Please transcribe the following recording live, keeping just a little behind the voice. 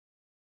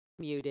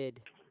Muted.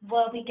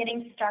 We'll be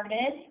getting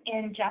started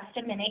in just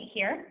a minute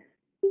here.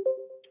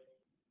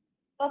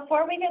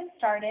 Before we get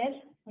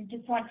started, we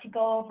just want to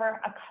go over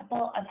a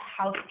couple of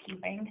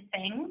housekeeping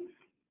things.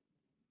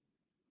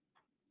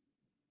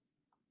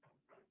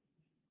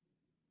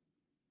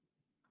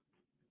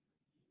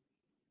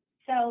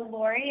 So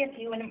Lori, if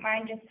you wouldn't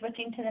mind just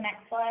switching to the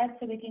next slide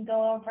so we can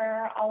go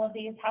over all of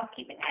these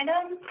housekeeping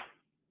items.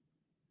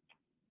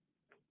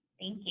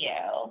 Thank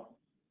you.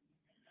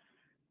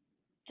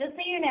 Just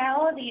so you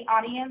know, the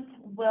audience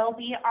will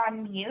be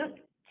on mute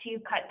to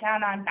cut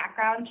down on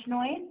background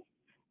noise.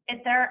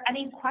 If there are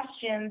any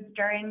questions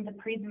during the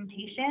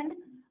presentation,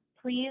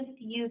 please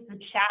use the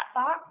chat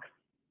box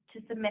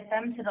to submit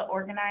them to the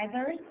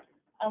organizers,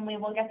 and we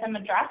will get them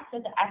addressed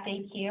at the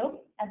FAQ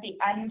at the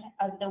end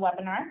of the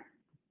webinar.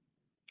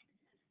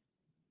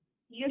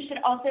 You should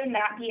also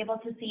not be able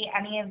to see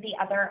any of the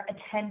other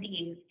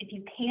attendees. If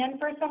you can,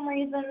 for some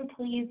reason,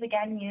 please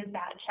again use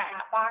that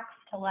chat box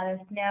to let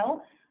us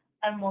know,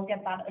 and we'll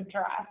get that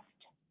addressed.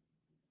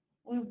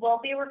 We will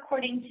be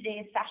recording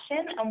today's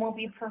session, and we'll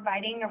be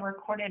providing a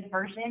recorded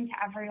version to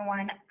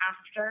everyone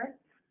after,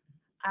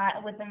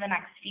 within the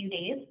next few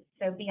days,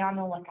 so be on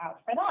the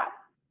lookout for that.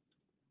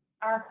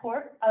 Our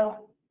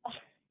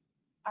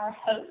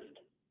host,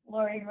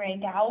 Lori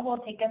Rangel, will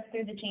take us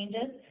through the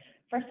changes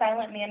for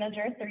Silent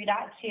Manager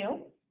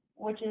 3.2,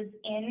 which is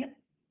in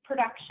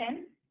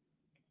production,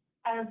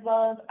 as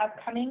well as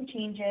upcoming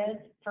changes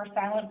for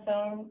Silent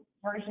Phone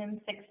version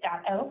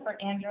 6.0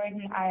 for Android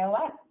and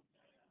iOS.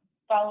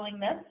 Following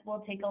this,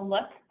 we'll take a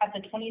look at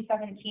the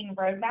 2017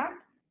 roadmap,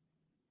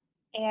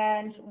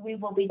 and we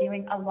will be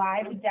doing a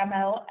live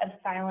demo of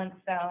Silent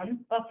Phone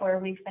before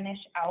we finish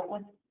out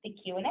with the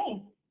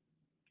Q&A.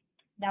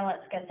 Now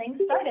let's get things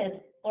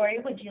started. Lori,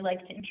 would you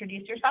like to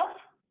introduce yourself?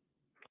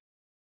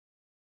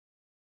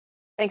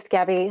 Thanks,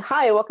 Gabby.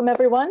 Hi, welcome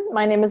everyone.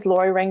 My name is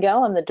Lori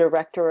Rangel. I'm the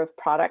Director of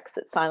Products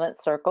at Silent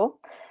Circle.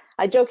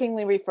 I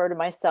jokingly refer to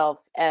myself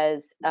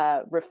as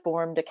a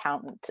reformed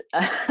accountant.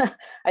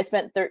 I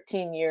spent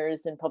 13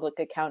 years in public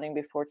accounting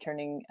before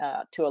turning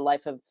to a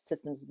life of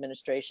systems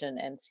administration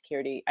and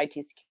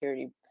IT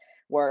security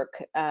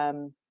work.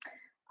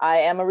 I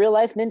am a real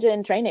life ninja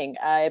in training.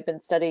 I've been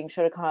studying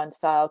Shotokan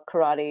style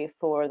karate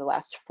for the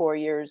last 4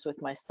 years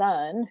with my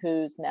son,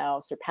 who's now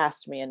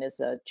surpassed me and is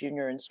a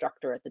junior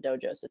instructor at the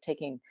dojo. So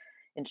taking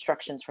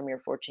instructions from your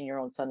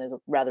 14-year-old son is a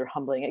rather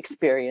humbling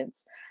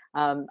experience.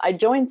 I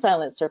joined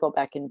Silent Circle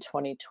back in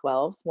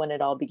 2012 when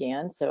it all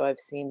began. So I've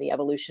seen the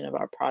evolution of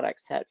our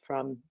product set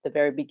from the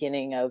very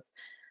beginning of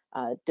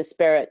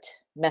disparate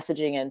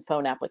messaging and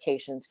phone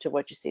applications to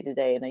what you see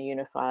today in a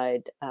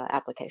unified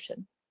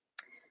application.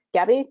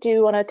 Gabby, do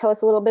you want to tell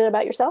us a little bit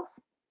about yourself?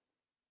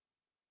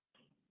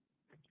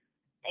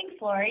 Thanks,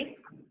 Lori.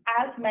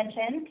 As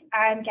mentioned,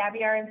 I'm Gabby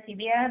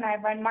Arancibia, and I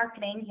run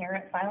marketing here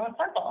at Silent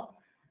Circle.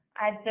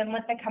 I've been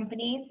with the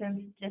company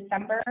since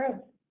December of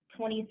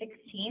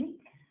 2016.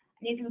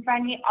 You can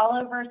find me all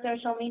over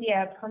social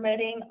media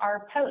promoting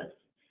our posts.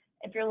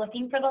 If you're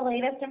looking for the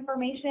latest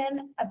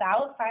information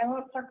about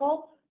Silent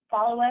Circle,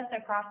 follow us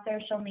across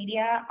social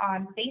media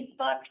on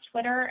Facebook,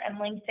 Twitter, and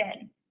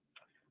LinkedIn.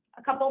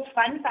 A couple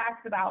fun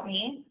facts about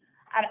me.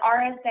 At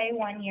RSA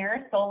 1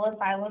 year, Soul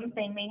Asylum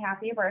sang me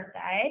happy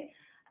birthday.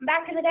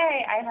 Back in the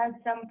day, I had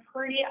some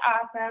pretty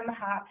awesome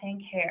hot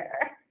pink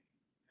hair.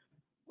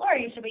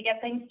 Lori, should we get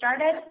things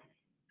started?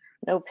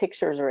 No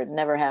pictures or it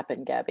never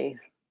happened, Gabby.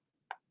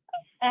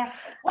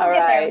 We'll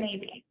get there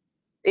maybe.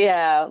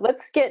 Yeah,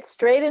 let's get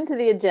straight into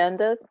the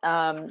agenda.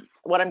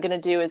 What I'm going to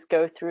do is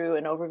go through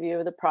an overview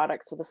of the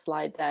products with a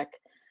slide deck.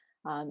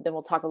 Then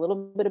we'll talk a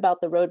little bit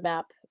about the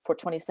roadmap for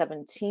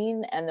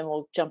 2017, and then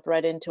we'll jump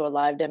right into a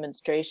live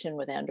demonstration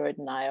with Android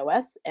and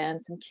iOS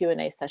and some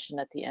Q&A session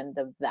at the end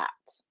of that.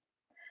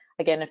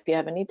 Again, if you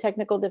have any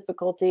technical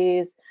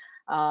difficulties,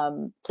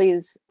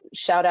 please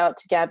shout out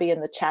to Gabby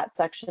in the chat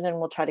section and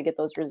we'll try to get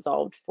those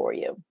resolved for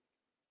you.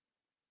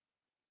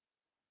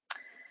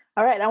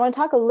 All right, I want to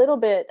talk a little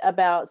bit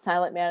about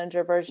Silent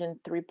Manager version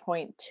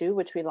 3.2,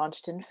 which we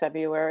launched in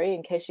February.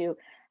 In case you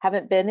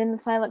haven't been in the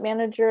Silent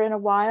Manager in a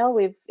while,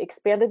 we've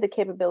expanded the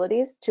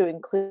capabilities to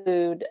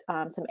include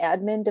some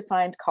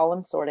admin-defined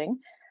column sorting.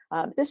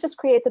 This just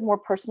creates a more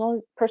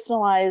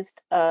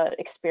personalized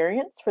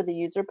experience for the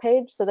user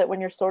page so that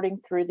when you're sorting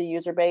through the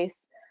user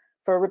base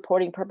for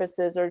reporting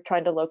purposes or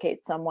trying to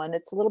locate someone,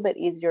 it's a little bit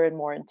easier and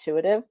more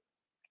intuitive.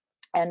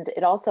 And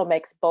it also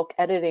makes bulk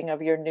editing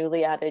of your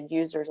newly added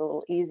users a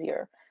little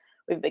easier.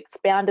 We've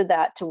expanded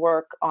that to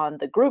work on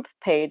the group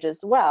page as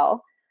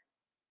well.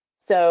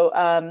 So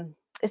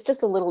it's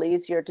just a little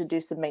easier to do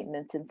some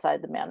maintenance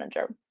inside the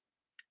manager.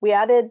 We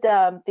added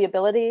the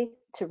ability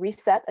to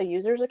reset a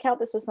user's account.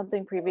 This was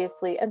something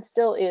previously and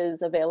still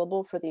is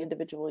available for the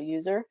individual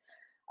user.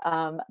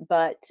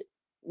 But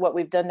what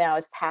we've done now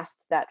is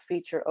passed that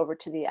feature over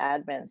to the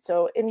admin.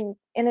 So in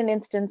an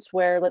instance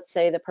where, let's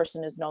say, the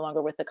person is no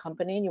longer with the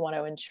company and you want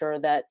to ensure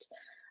that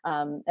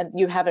and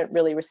you haven't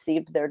really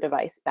received their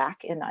device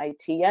back in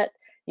IT yet,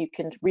 You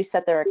can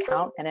reset their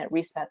account and it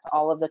resets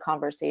all of the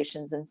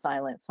conversations in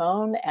Silent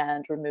Phone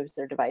and removes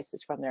their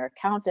devices from their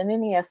account and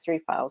any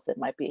S3 files that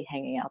might be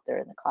hanging out there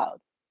in the cloud.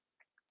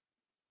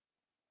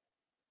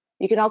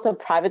 You can also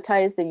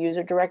privatize the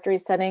user directory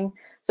setting.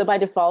 So by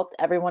default,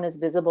 everyone is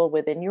visible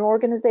within your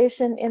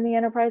organization in the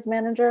Enterprise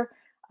Manager,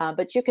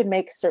 but you can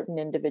make certain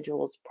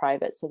individuals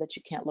private so that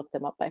you can't look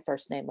them up by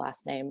first name,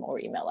 last name, or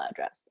email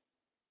address.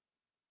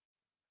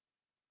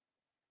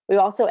 We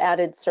also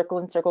added Circle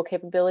and Circle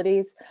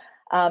capabilities.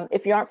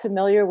 If you aren't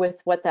familiar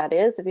with what that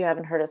is, if you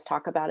haven't heard us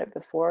talk about it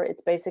before,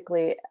 it's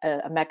basically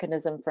a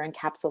mechanism for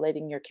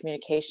encapsulating your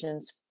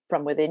communications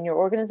from within your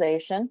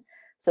organization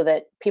so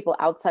that people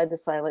outside the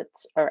silent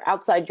or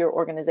outside your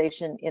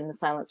organization in the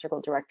Silent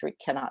Circle directory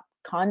cannot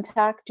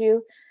contact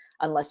you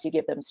unless you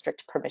give them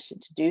strict permission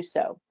to do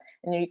so.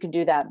 And you can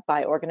do that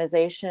by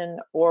organization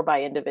or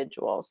by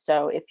individual.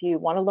 So if you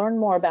want to learn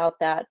more about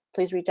that,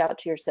 please reach out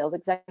to your sales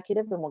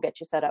executive and we'll get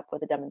you set up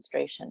with a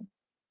demonstration.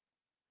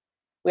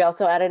 We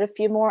also added a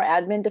few more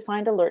admin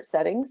defined alert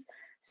settings.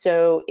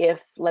 So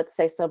if, let's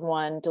say,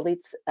 someone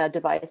deletes a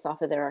device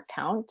off of their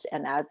account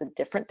and adds a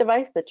different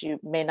device that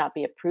you may not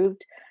be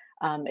approved,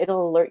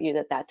 it'll alert you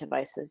that that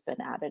device has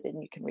been added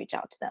and you can reach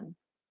out to them.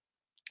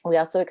 We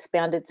also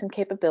expanded some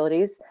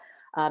capabilities,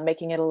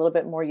 making it a little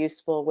bit more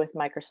useful with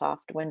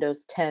Microsoft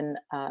Windows 10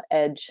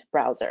 Edge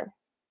browser.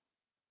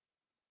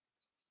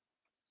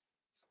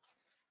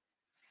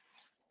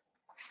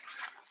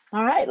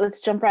 All right,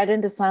 let's jump right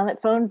into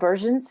Silent Phone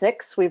version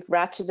 6. We've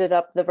ratcheted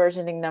up the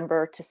versioning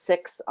number to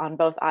 6 on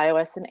both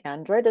iOS and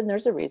Android, and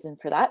there's a reason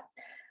for that.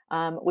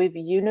 We've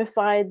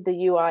unified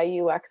the UI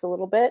UX a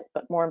little bit,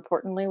 but more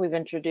importantly, we've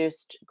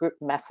introduced group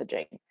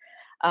messaging.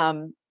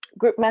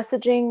 Group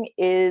messaging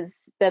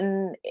is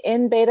been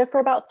in beta for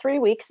about 3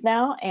 weeks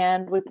now,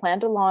 and we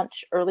plan to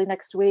launch early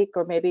next week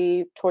or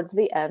maybe towards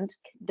the end,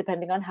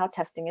 depending on how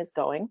testing is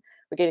going.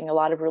 We're getting a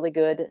lot of really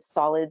good,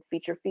 solid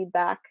feature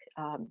feedback.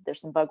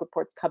 There's some bug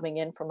reports coming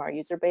in from our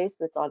user base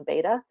that's on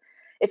beta.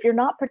 If you're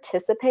not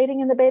participating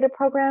in the beta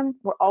program,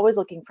 we're always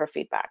looking for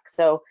feedback.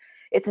 So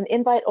it's an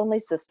invite-only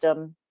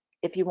system.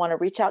 If you want to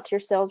reach out to your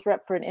sales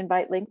rep for an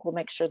invite link, we'll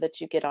make sure that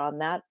you get on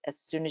that as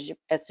soon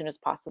as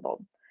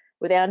possible.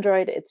 With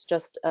Android, it's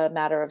just a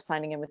matter of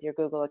signing in with your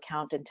Google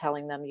account and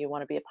telling them you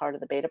want to be a part of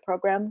the beta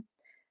program.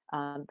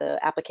 The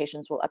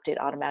applications will update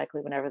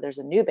automatically whenever there's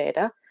a new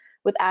beta.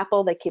 With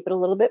Apple, they keep it a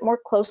little bit more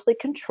closely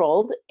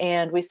controlled,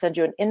 and we send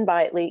you an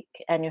invite link,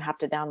 and you have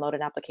to download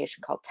an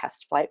application called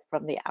Test Flight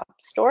from the App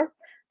Store.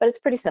 But it's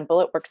pretty simple.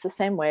 It works the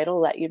same way.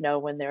 It'll let you know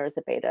when there is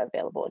a beta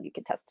available, and you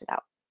can test it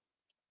out.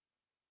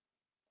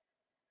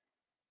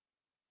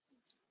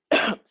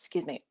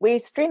 Excuse me. We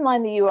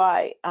streamlined the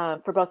UI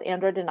for both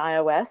Android and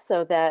iOS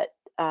so that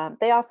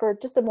they offer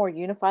just a more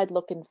unified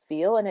look and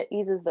feel, and it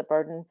eases the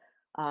burden,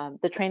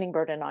 the training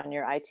burden on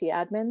your IT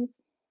admins.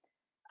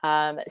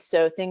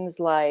 So things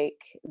like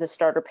the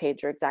starter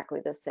page are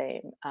exactly the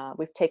same.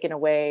 We've taken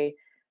away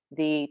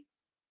the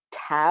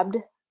tabbed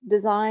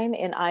design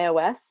in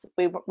iOS.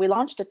 We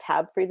launched a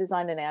tab-free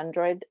design in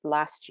Android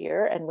last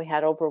year, and we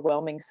had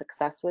overwhelming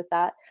success with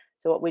that.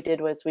 So what we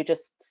did was we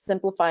just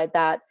simplified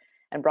that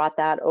and brought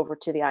that over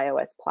to the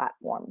iOS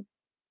platform.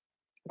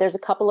 There's a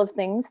couple of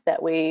things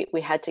that we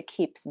had to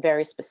keep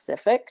very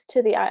specific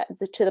to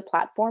the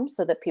platform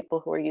so that people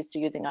who are used to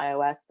using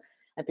iOS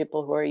and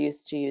people who are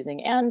used to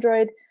using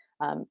Android,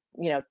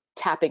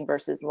 tapping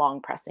versus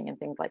long pressing and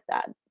things like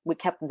that. We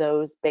kept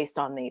those based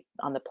on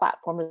the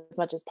platform as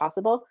much as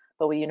possible,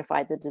 but we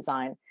unified the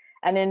design.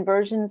 And in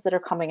versions that are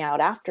coming out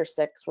after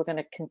 6, we're going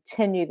to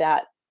continue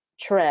that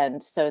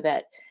trend so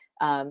that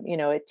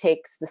it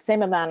takes the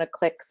same amount of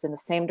clicks in the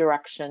same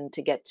direction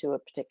to get to a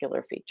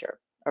particular feature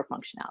or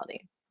functionality.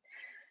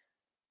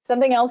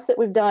 Something else that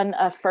we've done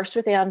first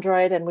with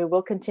Android, and we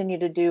will continue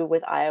to do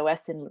with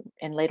iOS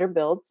in later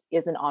builds,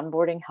 is an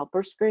onboarding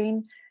helper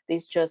screen.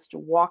 These just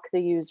walk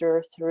the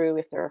user through,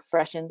 if they're a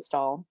fresh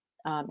install,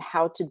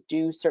 how to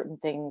do certain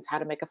things, how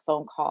to make a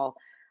phone call,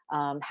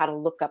 how to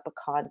look up a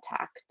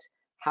contact,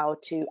 how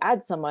to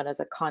add someone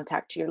as a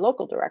contact to your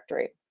local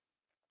directory.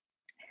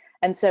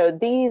 And so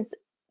these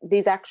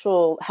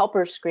actual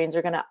helper screens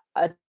are going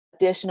to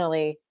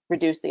additionally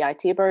reduce the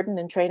IT burden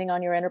and training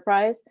on your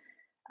enterprise.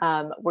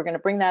 We're going to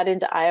bring that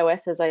into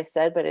iOS, as I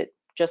said, but it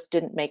just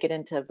didn't make it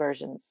into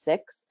version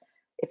 6.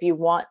 If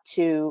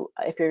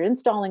you're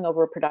installing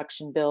over a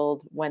production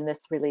build when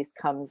this release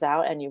comes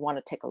out and you want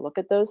to take a look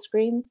at those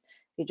screens,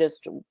 you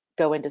just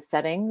go into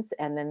settings,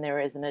 and then there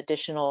is an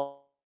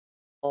additional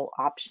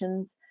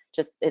options.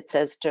 It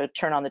says to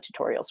turn on the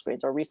tutorial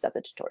screens or reset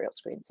the tutorial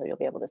screen, so you'll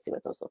be able to see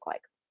what those look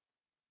like.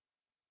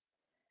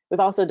 We've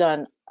also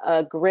done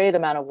a great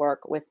amount of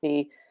work with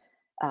the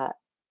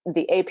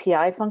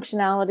API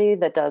functionality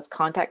that does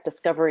contact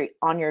discovery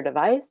on your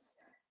device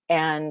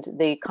and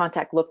the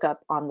contact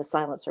lookup on the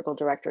Silent Circle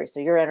directory, so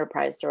your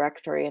enterprise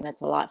directory, and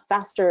it's a lot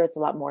faster, it's a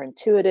lot more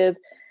intuitive.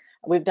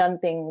 We've done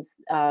things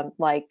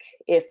like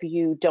if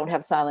you don't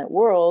have Silent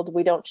World,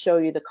 we don't show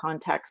you the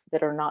contacts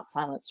that are not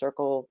Silent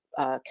Circle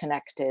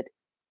connected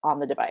on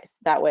the device.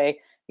 That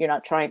way, You're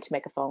not trying to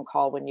make a phone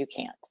call when you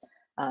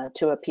can't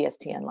to a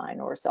PSTN line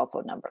or a cell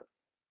phone number.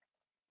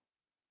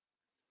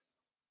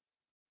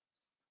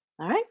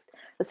 All right,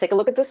 let's take a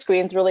look at the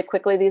screens really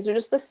quickly. These are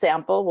just a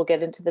sample. We'll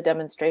get into the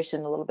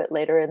demonstration a little bit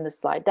later in the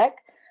slide deck.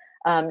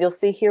 You'll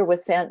see here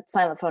with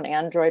Silent Phone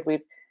Android,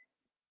 we've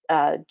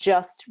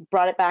just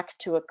brought it back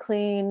to a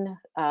clean,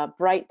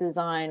 bright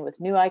design with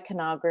new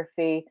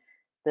iconography.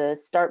 The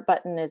start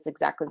button is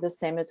exactly the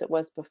same as it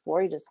was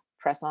before. You just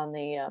press on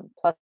the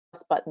plus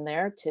button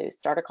there to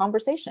start a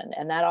conversation,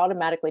 and that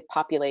automatically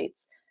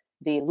populates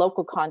the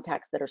local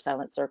contacts that are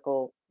Silent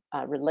Circle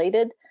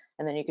related,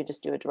 and then you could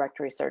just do a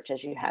directory search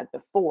as you had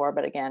before,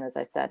 but again, as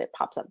I said, it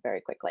pops up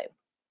very quickly.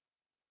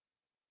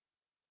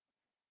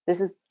 This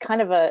is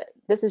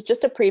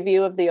just a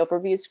preview of the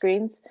overview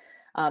screens.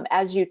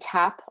 As you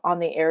tap on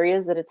the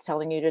areas that it's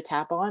telling you to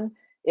tap on,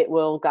 it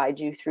will guide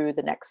you through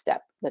the next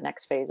step, the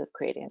next phase of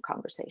creating a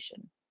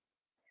conversation.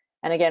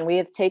 And again, we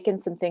have taken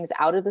some things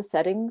out of the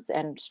settings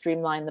and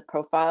streamlined the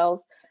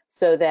profiles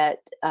so that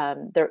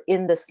they're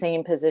in the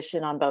same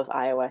position on both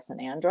iOS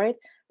and Android.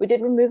 We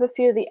did remove a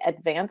few of the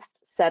advanced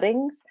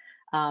settings.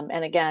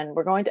 And again,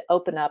 we're going to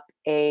open up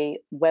a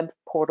web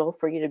portal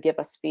for you to give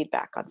us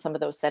feedback on some of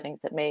those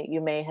settings that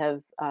you may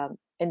have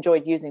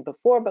enjoyed using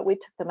before, but we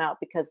took them out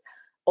because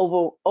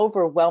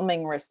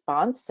overwhelming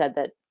response said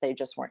that they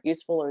just weren't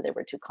useful, or they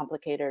were too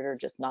complicated, or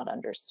just not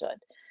understood.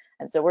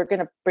 And so we're going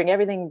to bring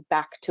everything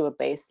back to a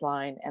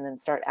baseline and then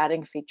start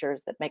adding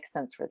features that make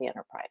sense for the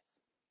enterprise.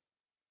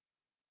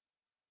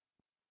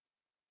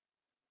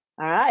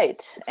 All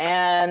right,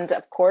 and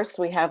of course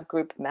we have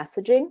group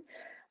messaging.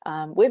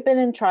 We've been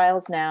in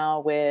trials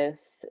now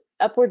with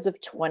upwards of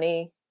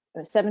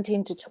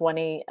 17 to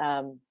 20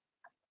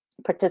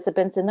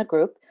 participants in the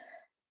group.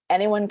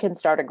 Anyone can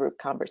start a group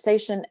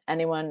conversation.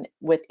 Anyone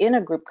within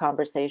a group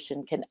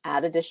conversation can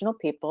add additional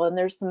people, and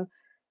there's some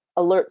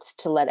alerts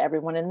to let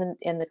everyone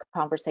in the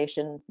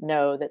conversation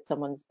know that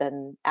someone's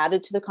been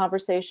added to the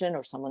conversation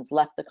or someone's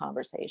left the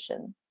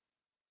conversation.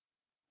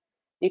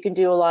 You can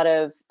do a lot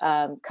of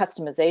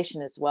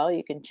customization as well.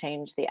 You can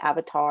change the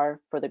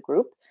avatar for the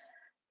group.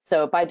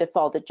 So by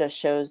default, it just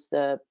shows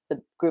the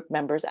group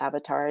member's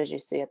avatar, as you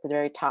see at the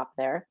very top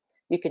there.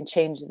 You can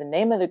change the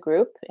name of the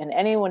group, and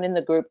anyone in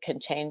the group can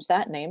change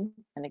that name.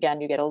 And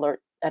again, you get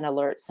an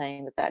alert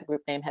saying that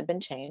group name had been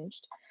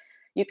changed.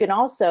 You can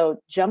also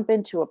jump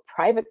into a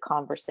private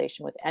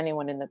conversation with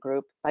anyone in the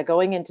group by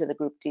going into the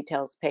group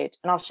details page.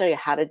 And I'll show you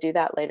how to do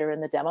that later in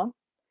the demo.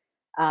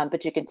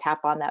 But you can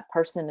tap on that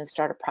person and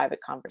start a private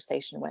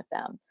conversation with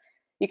them.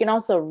 You can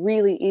also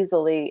really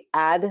easily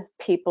add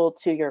people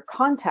to your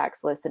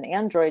contacts list. In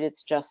Android,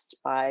 it's just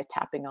by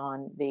tapping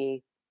on the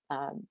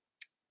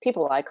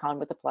people icon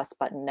with the plus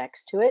button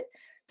next to it.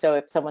 So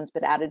if someone's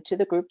been added to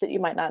the group that you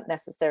might not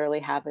necessarily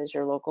have as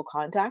your local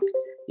contact,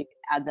 you can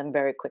add them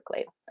very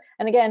quickly.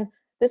 And again,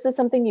 this is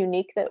something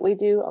unique that we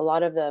do. A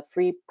lot of the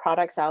free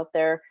products out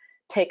there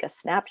take a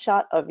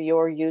snapshot of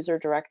your user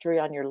directory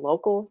on your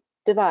local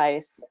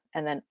device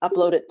and then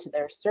upload it to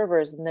their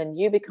servers, and then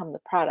you become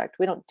the product.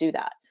 We don't do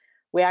that.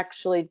 We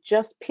actually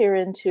just peer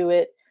into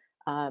it.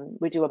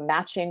 We do a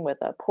matching with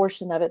a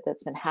portion of it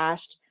that's been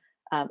hashed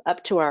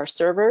up to our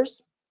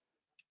servers.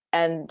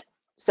 And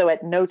so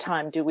at no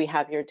time do we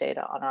have your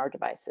data on our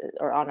devices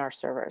or on our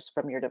servers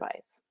from your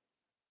device.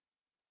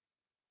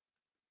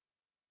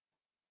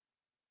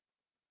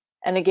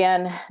 And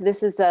again,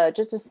 this is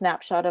just a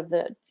snapshot of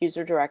the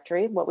user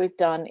directory. What we've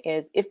done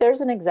is, if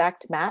there's an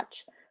exact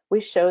match, we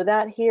show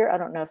that here. I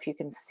don't know if you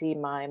can see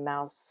my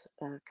mouse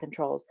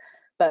controls,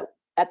 but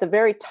at the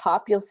very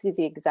top, you'll see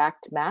the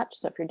exact match.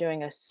 So if you're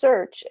doing a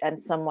search and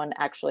someone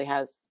actually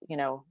has,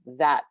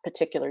 that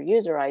particular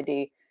user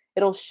ID,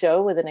 it'll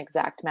show with an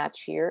exact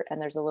match here. And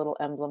there's a little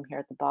emblem here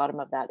at the bottom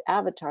of that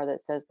avatar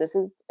that says this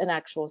is an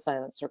actual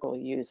Silent Circle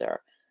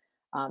user.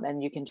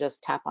 And you can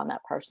just tap on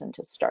that person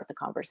to start the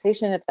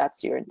conversation if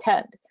that's your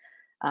intent.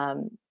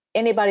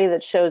 Anybody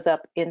that shows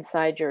up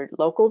inside your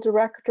local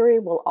directory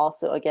will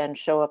also, again,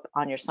 show up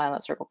on your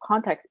Silent Circle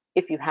contacts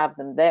if you have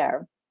them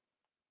there.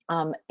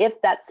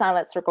 If that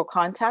Silent Circle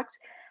contact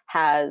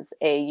has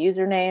a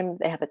username,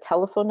 they have a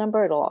telephone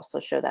number, it'll also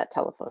show that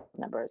telephone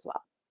number as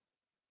well.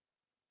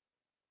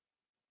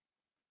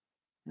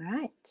 All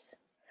right.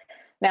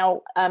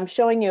 Now, I'm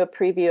showing you a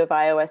preview of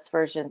iOS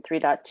version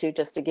 3.2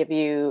 just to give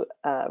you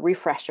a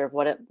refresher of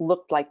what it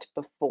looked like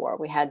before.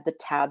 We had the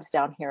tabs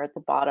down here at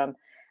the bottom,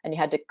 and you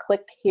had to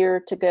click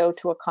here to go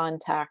to a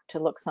contact to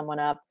look someone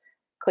up,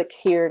 click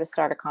here to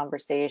start a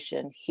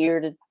conversation, here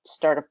to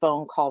start a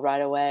phone call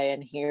right away,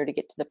 and here to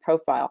get to the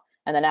profile.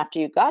 And then after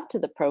you got to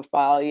the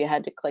profile, you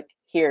had to click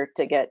here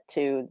to get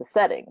to the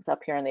settings up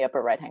here in the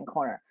upper right-hand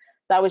corner.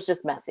 That was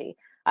just messy.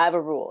 I have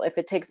a rule. If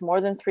it takes more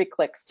than 3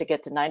 clicks to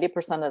get to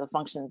 90% of the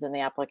functions in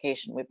the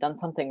application, we've done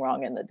something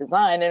wrong in the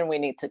design and we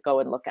need to go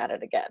and look at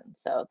it again.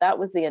 So that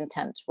was the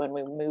intent when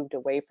we moved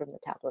away from the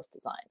tabless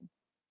design.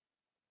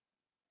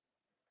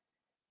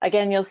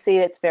 Again, you'll see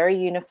it's very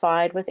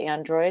unified with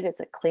Android.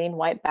 It's a clean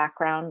white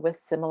background with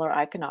similar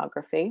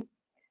iconography.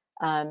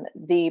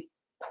 The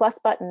plus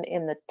button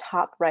in the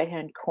top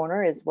right-hand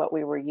corner is what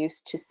we were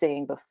used to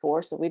seeing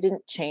before, so we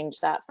didn't change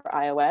that for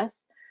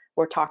iOS.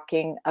 We're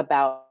talking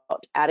about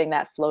adding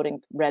that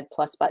floating red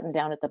plus button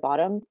down at the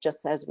bottom,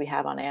 just as we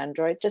have on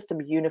Android, just to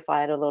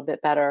unify it a little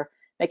bit better,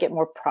 make it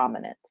more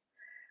prominent.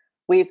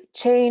 We've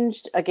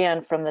changed,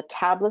 again, from the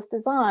tabless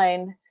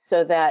design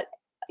so that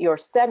your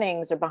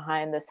settings are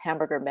behind this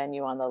hamburger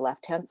menu on the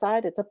left-hand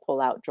side. It's a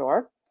pull-out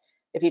drawer.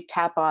 If you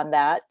tap on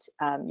that,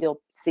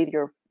 you'll see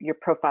your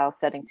profile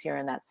settings here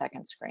in that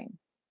second screen.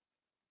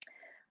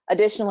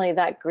 Additionally,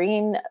 that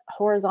green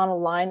horizontal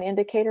line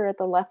indicator at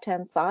the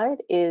left-hand side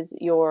is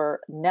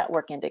your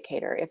network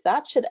indicator. If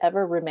that should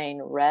ever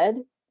remain red,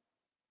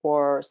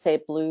 or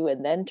say blue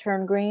and then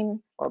turn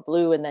green, or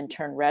blue and then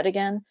turn red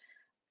again,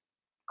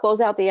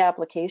 close out the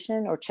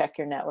application or check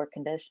your network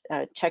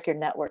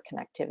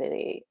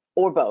connectivity,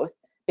 or both,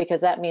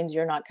 because that means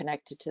you're not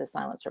connected to the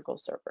Silent Circle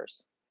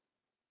servers.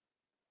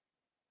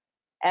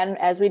 And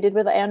as we did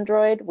with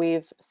Android,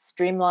 we've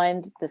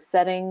streamlined the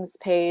settings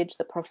page,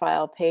 the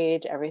profile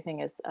page.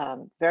 Everything is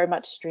very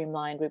much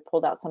streamlined. We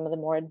pulled out some of the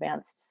more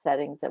advanced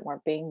settings that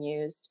weren't being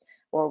used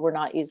or were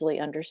not easily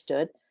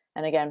understood.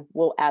 And again,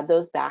 we'll add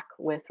those back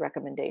with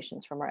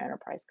recommendations from our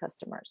enterprise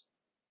customers.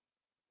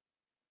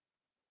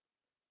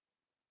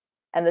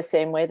 And the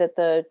same way that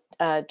the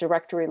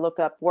directory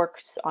lookup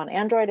works on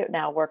Android, it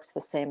now works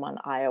the same on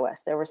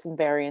iOS. There were some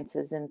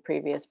variances in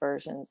previous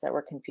versions that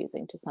were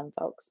confusing to some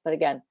folks, but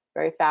again,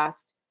 very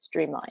fast,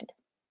 streamlined.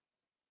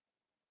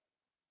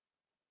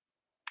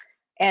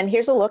 And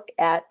here's a look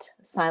at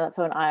Silent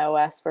Phone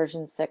iOS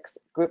version 6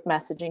 group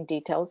messaging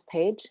details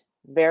page.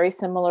 Very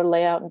similar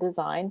layout and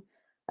design.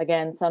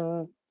 Again,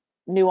 some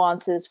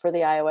nuances for the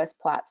iOS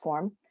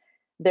platform.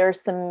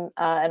 There's some,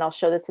 and I'll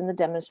show this in the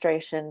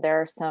demonstration,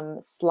 there are some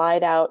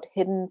slide out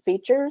hidden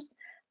features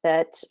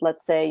that,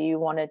 let's say you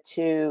wanted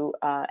to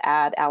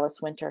add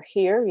Alice Winter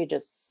here, you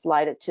just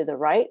slide it to the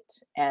right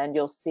and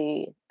you'll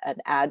see an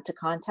add to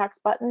contacts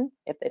button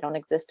if they don't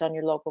exist on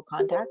your local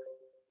contacts.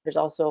 There's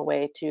also a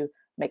way to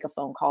make a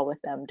phone call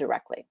with them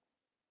directly.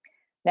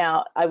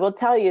 Now, I will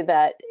tell you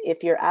that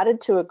if you're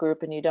added to a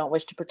group and you don't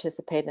wish to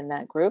participate in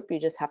that group, you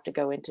just have to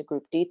go into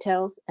group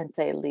details and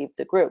say leave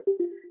the group.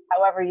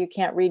 However, you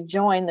can't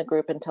rejoin the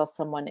group until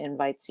someone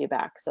invites you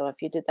back. So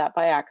if you did that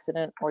by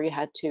accident, or you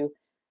had to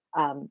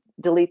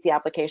delete the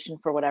application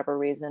for whatever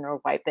reason, or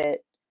wipe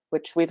it,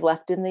 which we've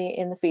left in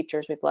the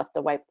features, we've left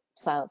the wipe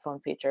silent phone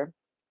feature.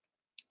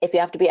 If you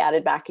have to be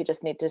added back, you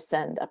just need to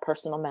send a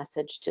personal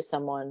message to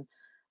someone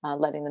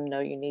letting them know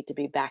you need to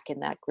be back in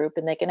that group,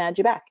 and they can add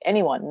you back.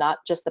 Anyone, not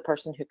just the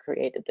person who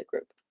created the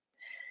group.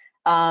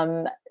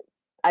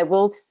 I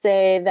will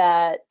say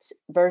that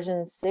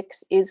version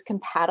 6 is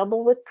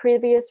compatible with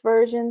previous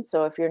versions.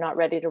 So if you're not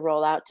ready to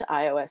roll out to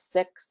iOS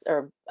 6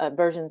 or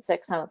version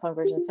 6, Silent Phone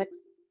version 6,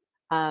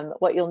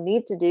 what you'll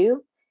need to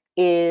do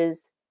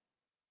is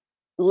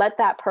let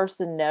that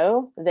person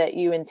know that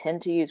you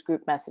intend to use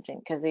group messaging,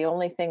 because the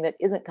only thing that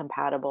isn't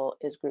compatible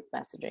is group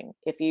messaging.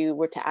 If you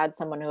were to add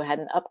someone who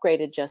hadn't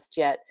upgraded just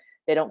yet,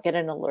 they don't get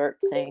an alert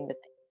saying that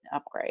they need to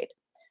upgrade.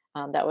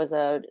 That was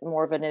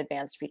more of an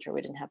advanced feature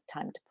we didn't have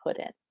time to put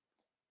in.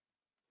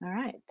 All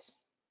right.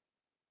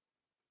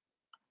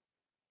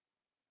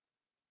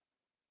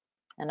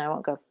 And I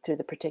won't go through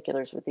the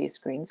particulars with these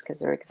screens because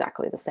they're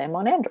exactly the same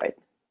on Android.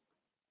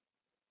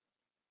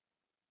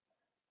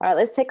 All right,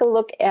 let's take a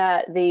look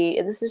at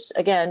this is,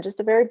 again, just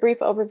a very brief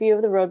overview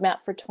of the roadmap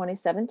for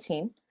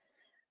 2017.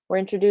 We're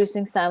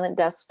introducing Silent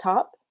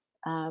Desktop.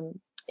 In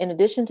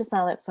addition to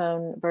Silent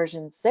Phone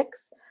version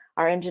 6,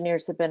 our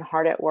engineers have been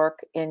hard at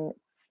work in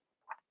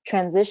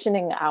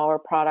transitioning our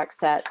product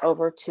set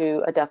over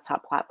to a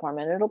desktop platform,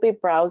 and it'll be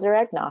browser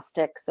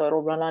agnostic, so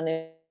it'll run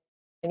on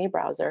any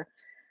browser.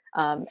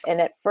 And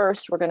at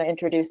first, we're going to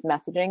introduce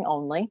messaging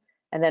only,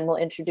 and then we'll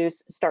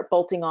start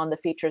bolting on the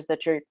features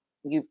that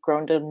you've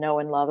grown to know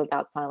and love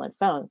about Silent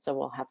Phone. So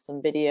we'll have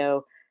some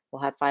video,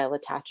 we'll have file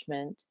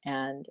attachment,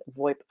 and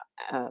VoIP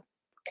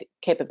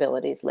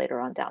capabilities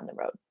later on down the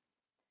road.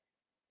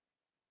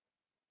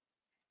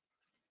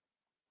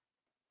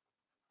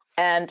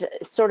 And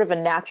sort of a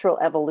natural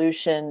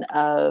evolution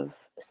of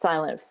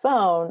Silent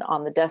Phone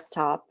on the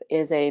desktop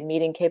is a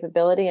meeting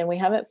capability, and we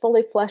haven't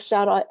fully fleshed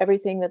out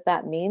everything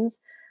that means.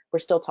 We're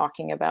still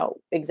talking about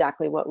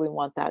exactly what we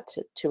want that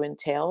to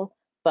entail,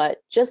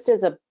 but just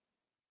as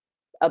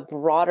a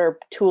broader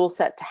tool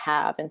set to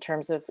have in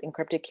terms of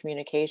encrypted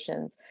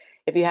communications,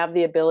 if you have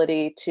the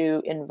ability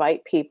to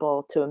invite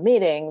people to a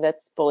meeting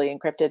that's fully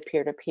encrypted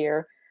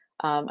peer-to-peer,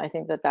 I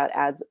think that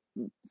adds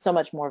so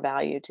much more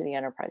value to the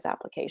enterprise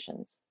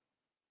applications.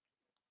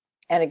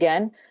 And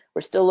again,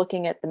 we're still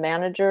looking at the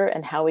manager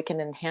and how we can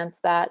enhance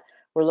that.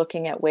 We're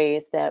looking at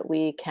ways that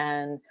we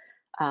can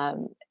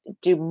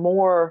do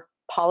more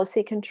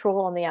policy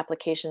control on the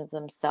applications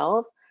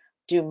themselves,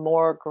 do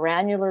more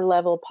granular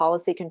level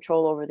policy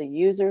control over the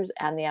users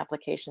and the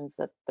applications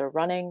that they're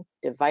running,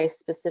 device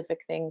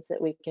specific things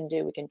that we can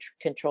do. We can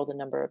control the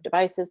number of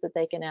devices that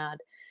they can add.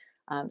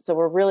 So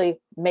we're really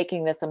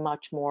making this a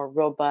much more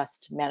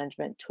robust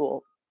management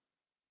tool.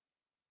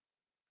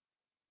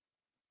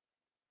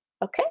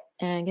 Okay,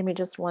 and give me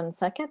just 1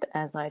 second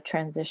as I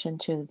transition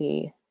to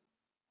the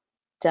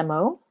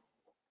demo.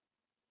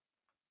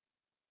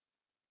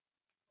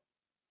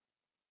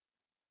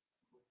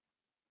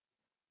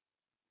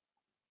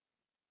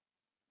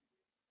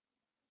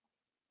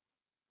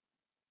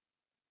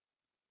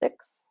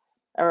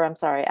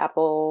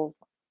 Apple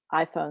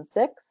iPhone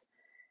 6.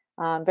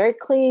 Very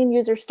clean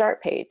user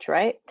start page,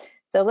 right?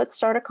 So let's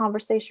start a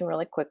conversation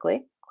really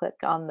quickly. Click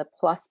on the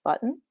plus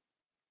button,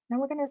 and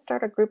we're going to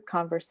start a group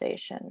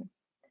conversation.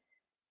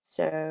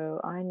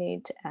 So I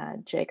need to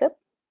add Jacob.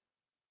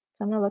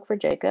 So I'm going to look for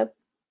Jacob.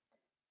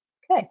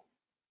 Okay.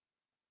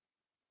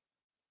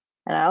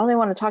 And I only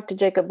want to talk to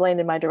Jacob Blaine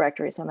in my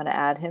directory, so I'm going to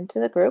add him to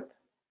the group.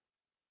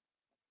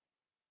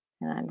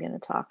 And I'm going to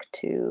talk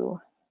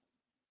to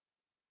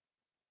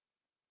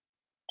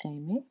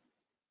Amy.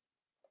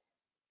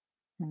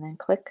 And then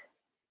click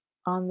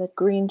on the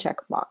green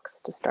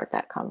checkbox to start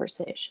that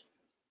conversation.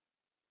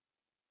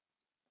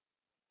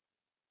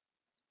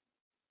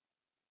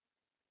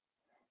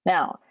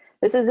 Now,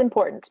 this is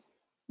important.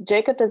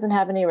 Jacob doesn't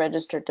have any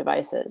registered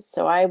devices,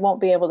 so I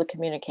won't be able to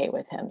communicate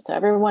with him. So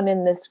everyone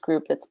in this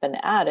group that's been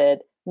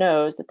added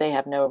knows that they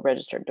have no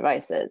registered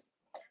devices.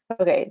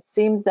 Okay,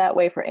 seems that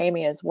way for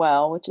Amy as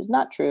well, which is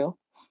not true.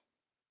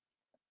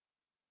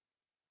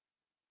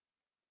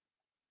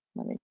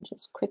 Let me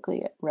just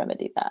quickly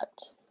remedy that.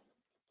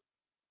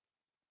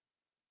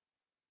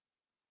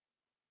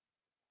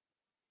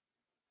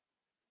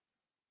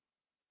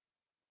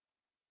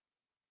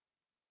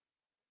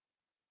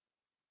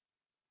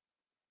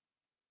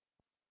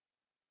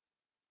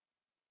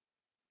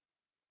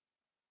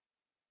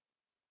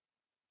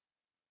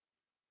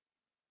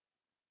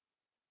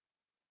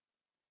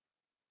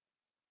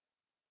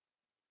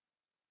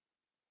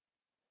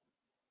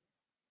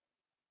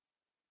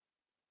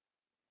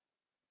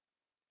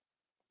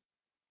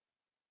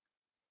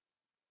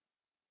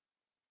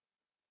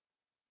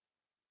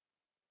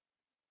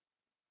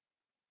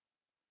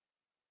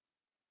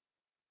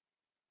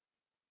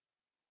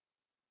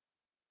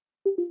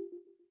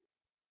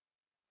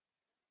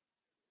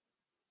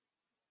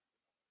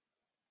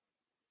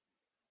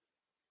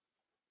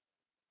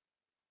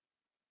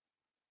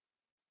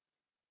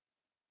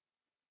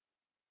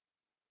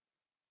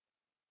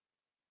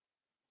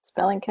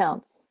 Spelling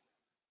counts.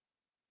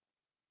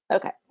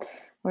 Okay,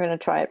 we're going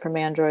to try it from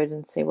Android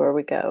and see where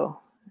we go.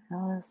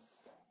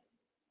 Alice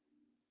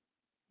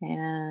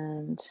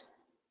and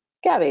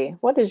Gabby,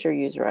 what is your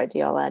user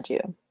ID? I'll add you.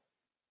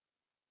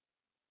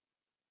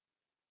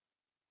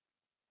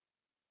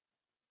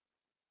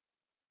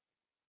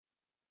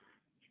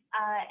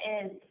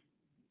 Is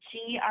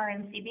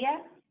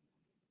GRNCBS.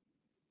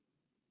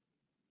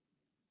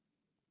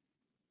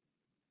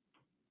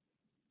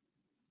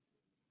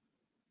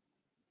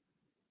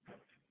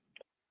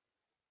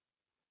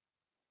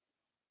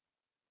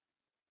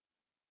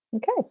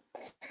 Okay.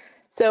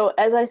 So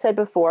as I said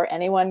before,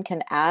 anyone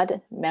can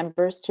add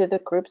members to the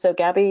group. So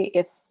Gabby,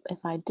 if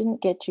I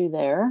didn't get you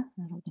there,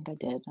 I don't think I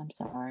did, I'm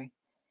sorry.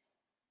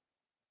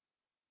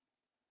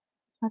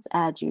 Let's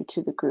add you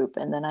to the group,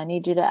 and then I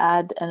need you to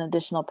add an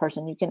additional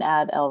person. You can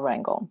add El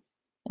Rangel,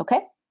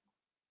 okay?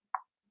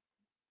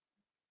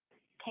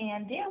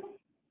 Can do.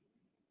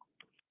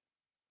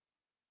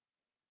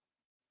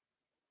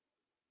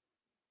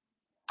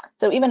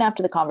 So even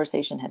after the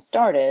conversation has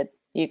started,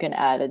 you can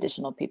add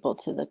additional people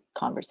to the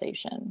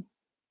conversation.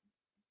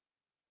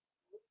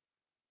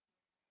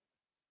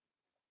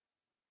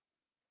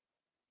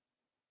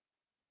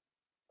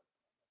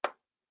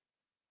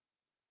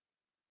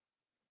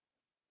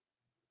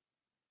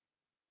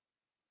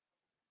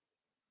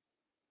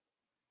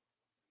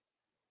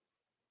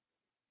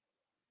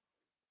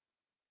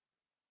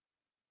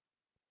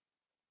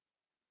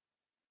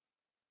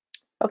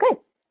 Okay,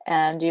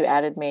 and you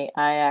added me.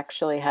 I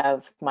actually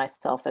have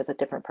myself as a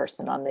different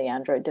person on the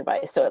Android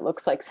device, so it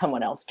looks like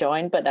someone else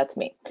joined, but that's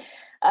me.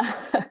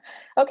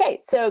 Okay,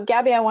 so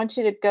Gabby, I want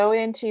you to go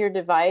into your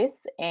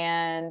device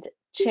and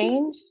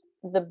change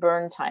the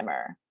burn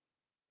timer.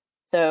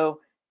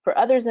 So for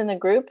others in the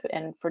group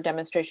and for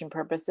demonstration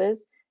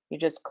purposes, you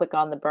just click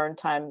on the burn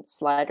time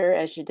slider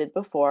as you did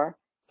before,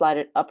 slide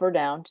it up or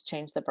down to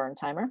change the burn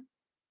timer.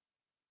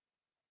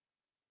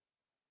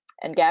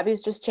 And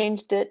Gabby's just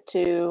changed it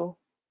to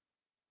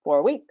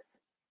 4 weeks.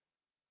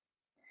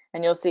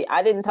 And you'll see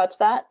I didn't touch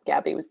that.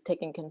 Gabby was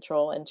taking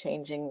control and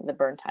changing the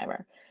burn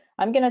timer.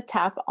 I'm going to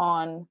tap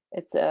on,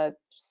 it's a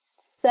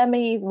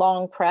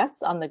semi-long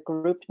press on the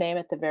group name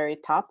at the very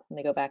top. Let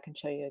me go back and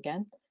show you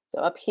again.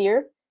 So up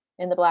here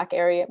in the black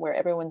area where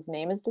everyone's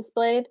name is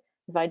displayed,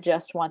 if I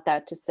just want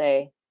that to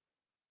say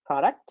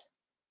product,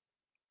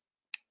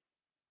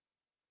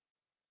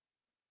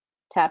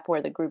 tap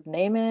where the group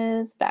name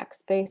is,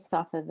 backspace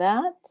off of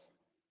that,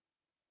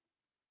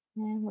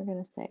 and we're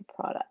going to say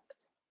product.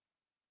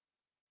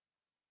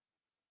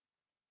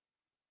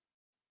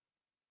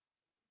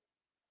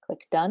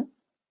 Click done.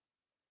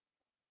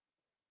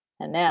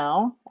 And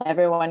now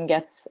everyone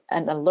gets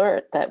an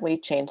alert that we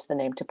changed the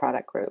name to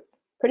product group.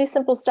 Pretty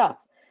simple stuff.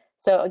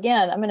 So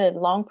again, I'm going to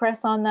long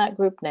press on that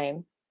group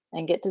name.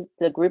 and get to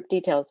the group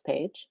details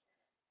page,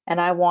 and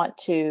I want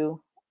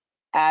to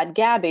add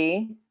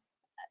Gabby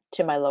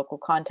to my local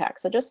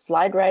contact. So just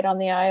slide right on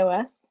the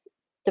iOS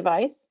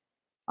device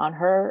on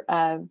her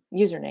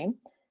username,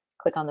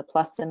 click on the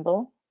plus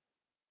symbol,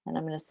 and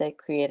I'm going to say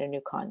create a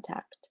new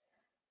contact.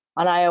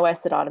 On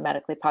iOS, it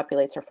automatically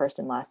populates her first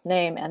and last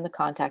name and the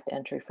contact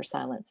entry for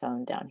silent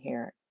phone down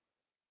here.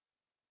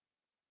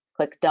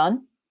 Click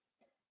done,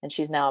 and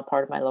she's now a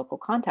part of my local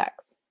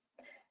contacts.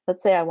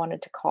 Let's say I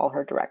wanted to call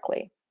her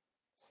directly.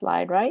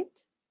 Slide right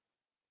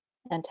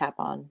and tap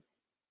on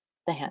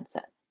the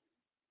handset.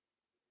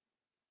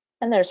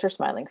 And there's her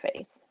smiling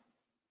face.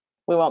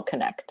 We won't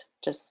connect,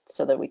 just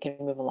so that we can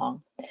move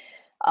along.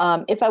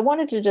 If I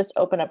wanted to just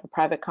open up a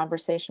private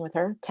conversation with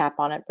her, tap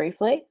on it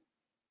briefly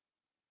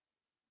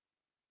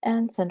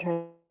and send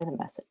her the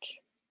message.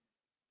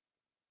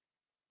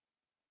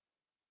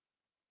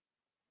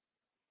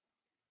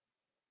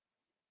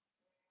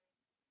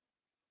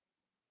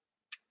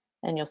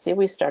 And you'll see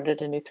we've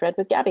started a new thread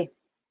with Gabby.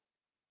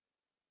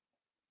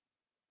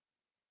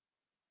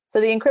 So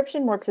the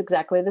encryption works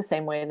exactly the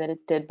same way that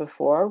it did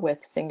before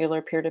with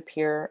singular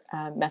peer-to-peer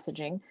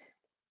messaging.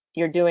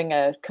 You're doing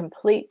a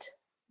complete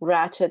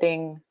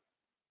ratcheting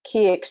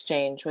key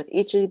exchange with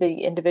each of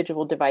the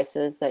individual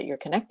devices that you're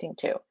connecting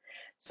to.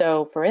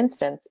 So for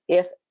instance,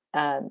 if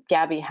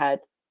Gabby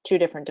had 2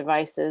 different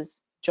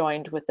devices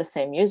joined with the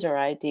same user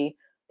ID,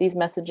 these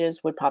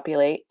messages would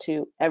populate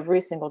to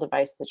every single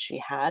device that she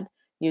had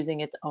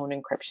using its own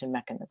encryption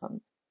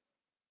mechanisms.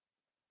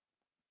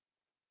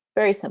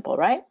 Very simple,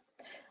 right?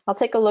 I'll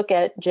take a look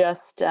at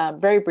just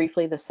very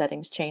briefly the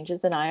settings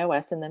changes in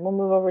iOS, and then we'll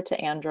move over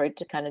to Android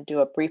to kind of do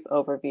a brief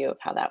overview of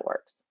how that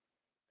works.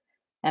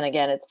 And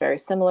again, it's very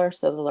similar,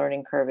 so the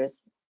learning curve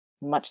is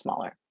much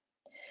smaller.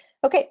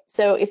 Okay,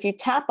 so if you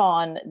tap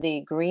on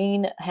the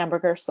green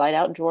hamburger slide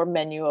out drawer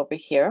menu over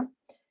here,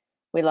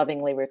 we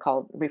lovingly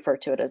refer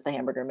to it as the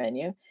hamburger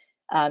menu,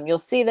 you'll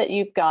see that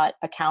you've got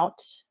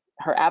account,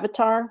 her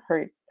avatar,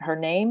 her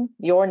name,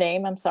 your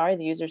name, I'm sorry,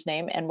 the user's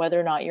name, and whether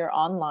or not you're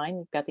online.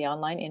 You've got the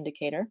online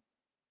indicator.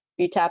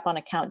 If you tap on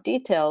account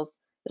details,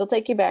 it'll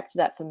take you back to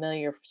that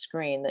familiar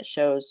screen that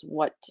shows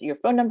what your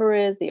phone number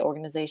is, the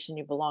organization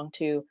you belong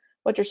to,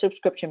 what your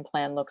subscription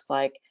plan looks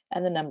like,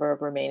 and the number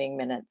of remaining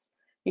minutes.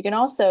 You can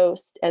also,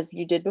 as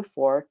you did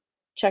before,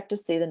 check to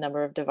see the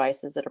number of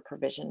devices that are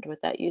provisioned with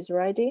that user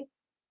ID.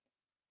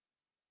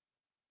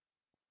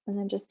 And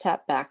then just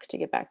tap back to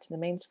get back to the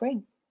main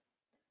screen.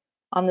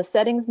 On the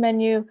settings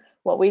menu,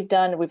 what we've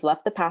done, we've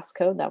left the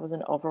passcode. That was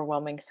an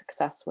overwhelming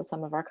success with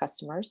some of our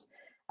customers.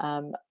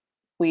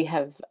 We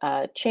have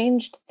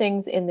changed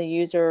things in the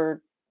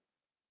user,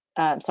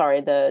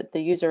 the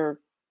user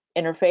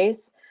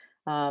interface.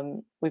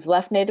 We've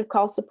left native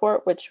call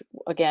support, which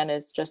again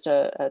is just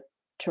a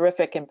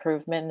terrific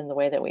improvement in the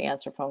way that we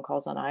answer phone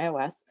calls on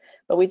iOS,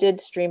 but we did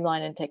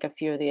streamline and take a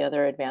few of the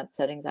other advanced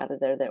settings out of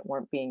there that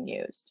weren't being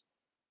used.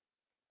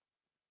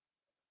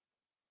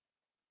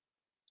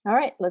 All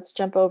right, let's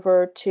jump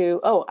over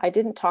to, I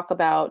didn't talk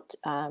about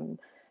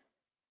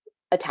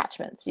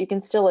attachments. You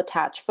can still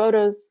attach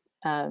photos,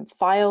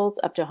 files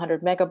up to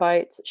 100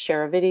 megabytes,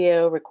 share a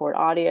video, record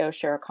audio,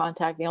 share a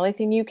contact. The only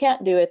thing you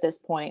can't do at this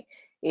point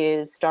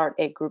is start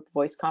a group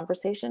voice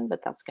conversation,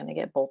 but that's going to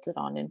get bolted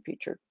on in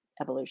future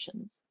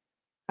evolutions.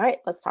 All right,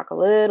 let's talk a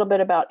little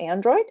bit about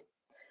Android.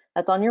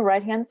 That's on your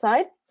right-hand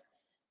side.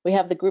 We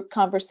have the group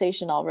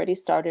conversation already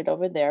started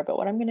over there, but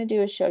what I'm going to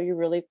do is show you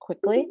really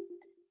quickly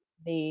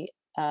the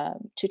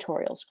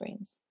tutorial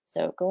screens.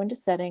 So go into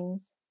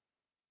settings,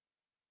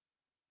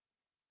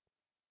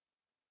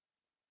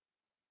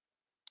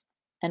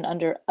 and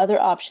under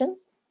other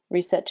options,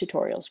 reset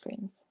tutorial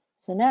screens.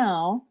 So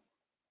now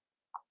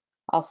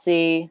I'll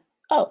see,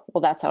 oh,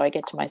 well, that's how I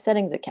get to my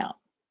settings account.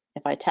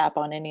 If I tap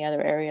on any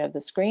other area of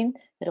the screen,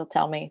 it'll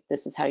tell me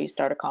this is how you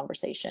start a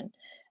conversation.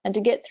 And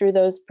to get through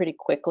those pretty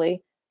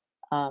quickly,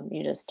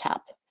 you just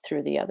tap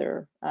through the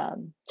other,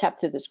 tap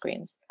through the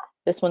screens.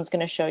 This one's going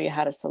to show you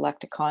how to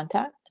select a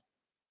contact.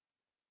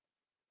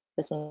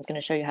 This one's going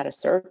to show you how to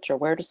search or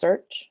where to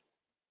search,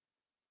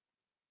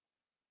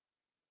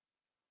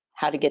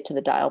 how to get to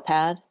the dial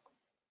pad.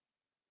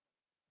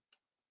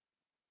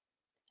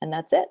 And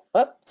that's it.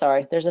 Oh,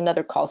 sorry, there's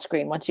another call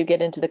screen. Once you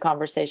get into the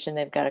conversation,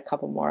 they've got a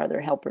couple more other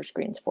helper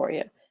screens for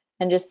you.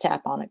 And just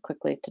tap on it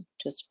quickly to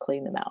just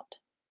clean them out.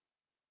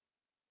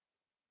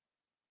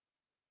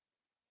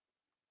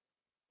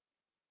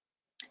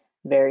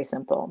 Very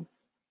simple.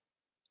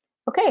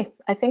 Okay,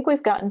 I think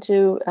we've gotten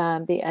to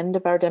the end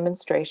of our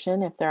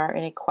demonstration. If there are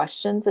any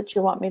questions that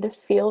you want me to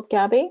field,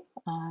 Gabby,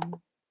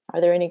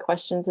 are there any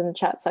questions in the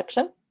chat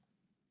section?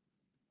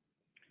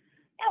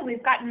 Yeah,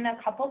 we've gotten a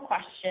couple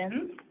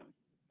questions.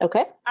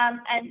 Okay.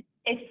 And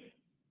if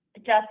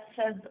just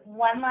as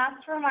one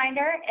last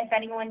reminder, if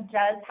anyone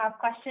does have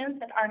questions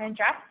that aren't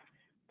addressed,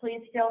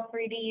 please feel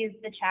free to use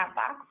the chat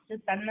box to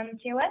send them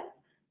to us,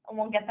 and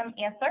we'll get them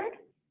answered.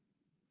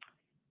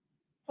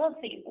 So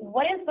let's see,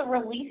 what is the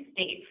release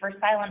date for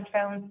Silent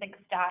Phone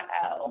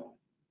 6.0?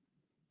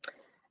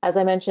 As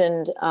I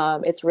mentioned,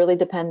 it's really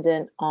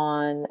dependent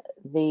on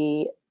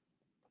the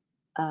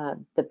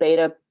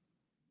beta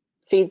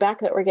feedback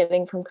that we're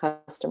getting from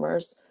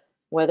customers,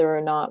 whether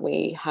or not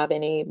we have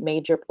any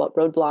major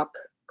roadblock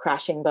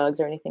crashing bugs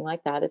or anything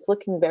like that. It's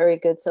looking very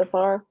good so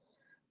far.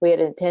 We had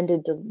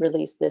intended to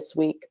release this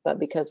week, but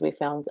because we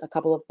found a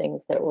couple of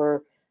things that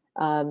were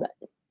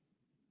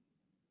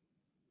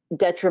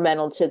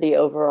detrimental to the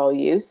overall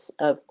use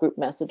of group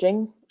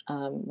messaging,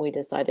 we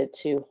decided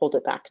to hold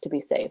it back to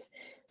be safe.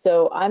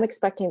 So I'm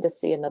expecting to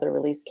see another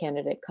release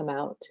candidate come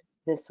out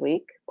this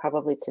week,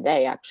 probably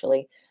today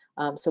actually,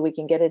 so we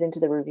can get it into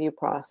the review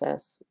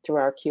process through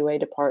our QA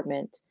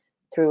department,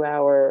 through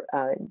our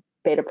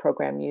beta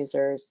program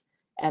users,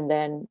 and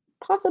then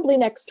possibly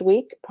next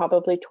week,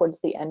 probably towards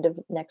the end of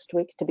next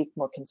week, to be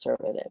more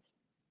conservative.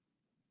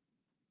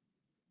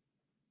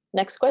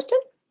 Next question.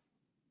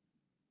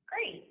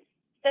 Great.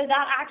 So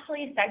that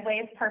actually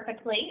segues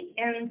perfectly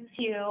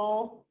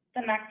into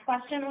the next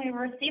question. We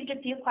received a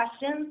few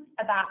questions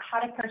about how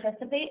to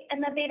participate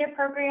in the beta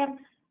program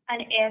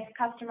and if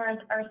customers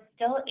are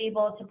still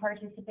able to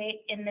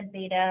participate in the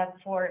beta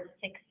for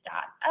 6.0.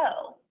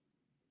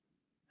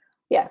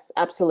 Yes,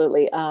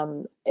 absolutely.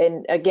 And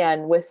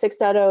again, with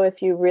 6.0,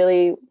 if you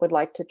really would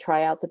like to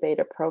try out the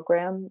beta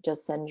program,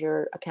 just send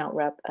your account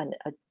rep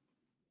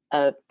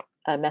a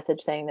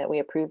message saying that we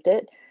approved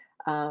it.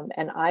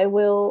 And I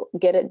will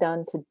get it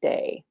done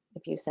today.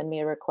 If you send me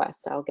a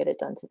request, I'll get it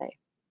done today.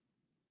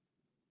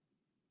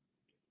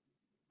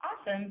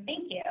 Awesome,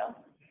 thank you.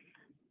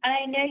 And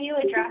I know you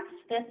addressed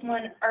this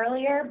one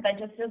earlier, but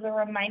just as a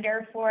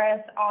reminder for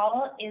us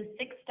all, is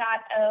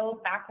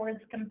 6.0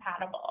 backwards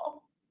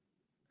compatible?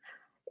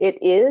 It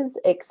is,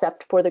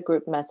 except for the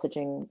group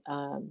messaging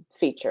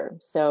feature.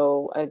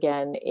 So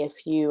again, if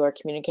you are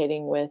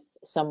communicating with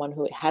someone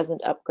who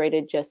hasn't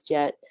upgraded just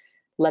yet,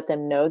 let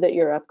them know that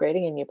you're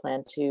upgrading and you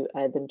plan to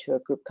add them to a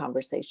group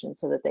conversation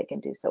so that they can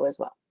do so as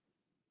well.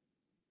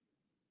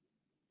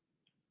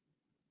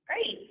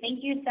 Great,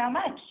 thank you so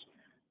much.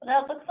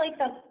 Well, that looks like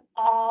that's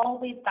all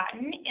we've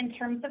gotten in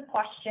terms of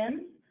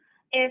questions.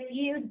 If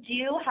you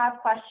do have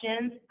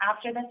questions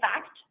after the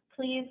fact,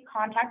 please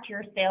contact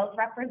your sales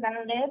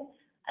representative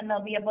and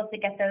they'll be able to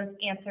get those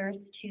answers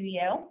to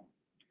you.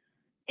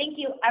 Thank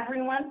you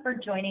everyone for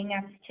joining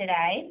us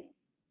today.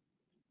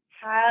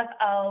 Have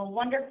a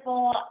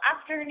wonderful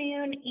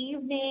afternoon,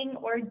 evening,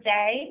 or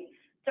day,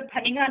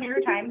 depending on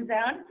your time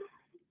zone.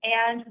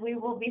 And we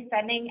will be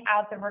sending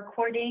out the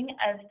recording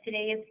of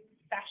today's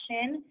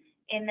session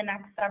in the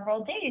next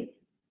several days.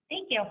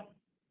 Thank you.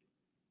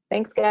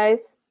 Thanks,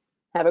 guys.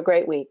 Have a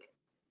great week.